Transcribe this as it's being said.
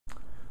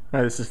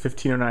Hi, this is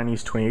 1509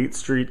 East 28th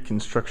Street,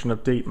 construction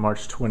update,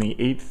 March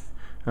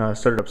 28th.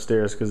 Started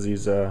upstairs because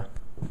they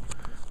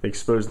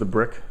exposed the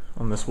brick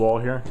on this wall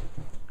here.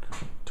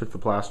 Took the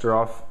plaster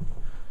off.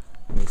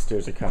 And these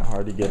stairs are kind of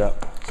hard to get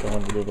up, so I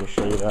wanted to be able to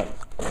show you that.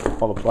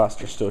 All the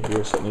plaster's still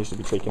here, so it needs to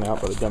be taken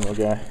out by the demo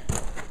guy.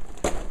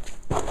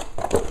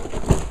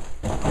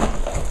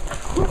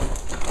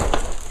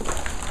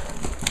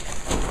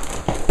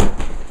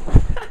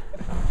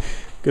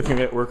 Good thing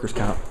we got workers'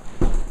 comp.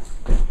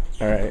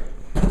 Alright.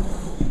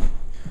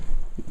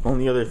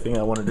 Only other thing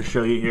I wanted to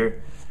show you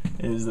here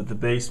is that the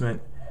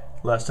basement,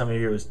 last time you were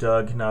here was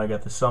dug. Now I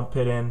got the sump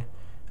pit in,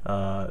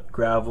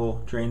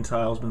 gravel, drain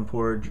tile's been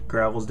poured,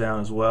 gravel's down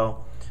as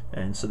well.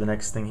 And so the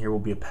next thing here will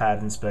be a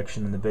pad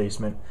inspection in the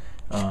basement.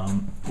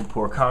 We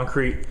pour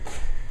concrete.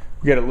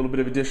 We got a little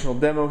bit of additional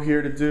demo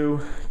here to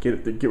do,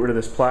 get rid of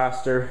this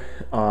plaster,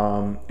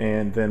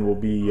 and then we'll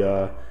be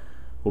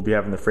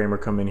having the framer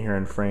come in here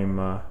and frame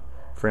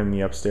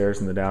the upstairs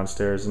and the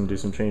downstairs and do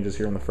some changes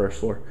here on the first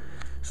floor.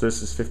 So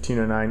this is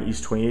 1509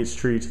 East 28th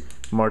Street,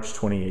 March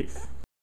 28th.